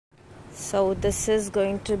So this is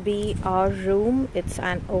going to be our room. It's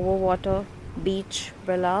an overwater beach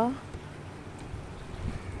villa.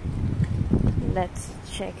 Let's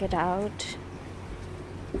check it out.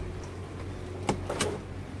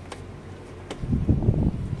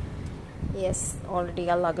 Yes, already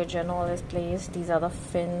our luggage and all is placed. These are the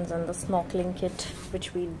fins and the snorkeling kit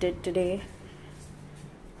which we did today.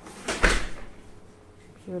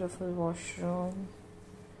 Beautiful washroom.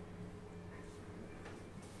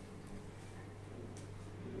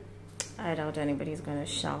 I doubt anybody's gonna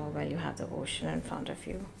shower while you have the ocean in front of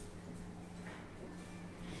you.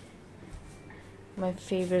 My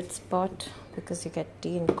favorite spot because you get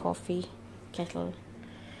tea and coffee, kettle.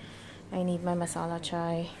 I need my masala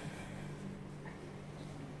chai.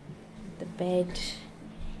 The bed,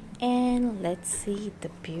 and let's see the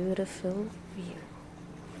beautiful view.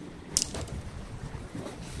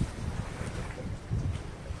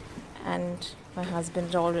 And my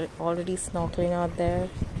husband's already snorkeling out there.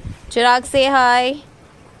 Chirag, say hi.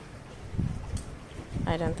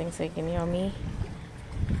 I don't think so he can hear me,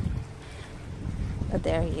 but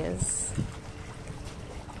there he is.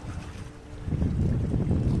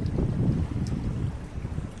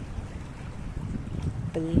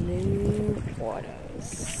 Blue waters.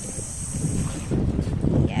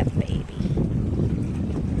 Yeah, baby.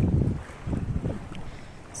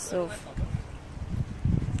 So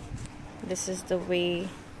this is the way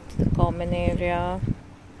to the common area.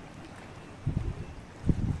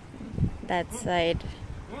 That side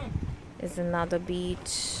is another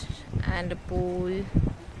beach and a pool.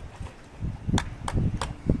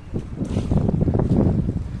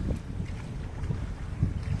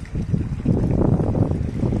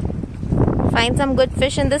 Find some good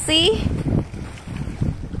fish in the sea.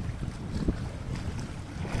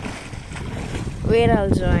 Wait, I'll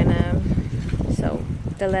join him. So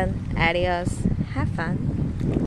till then, adios, have fun.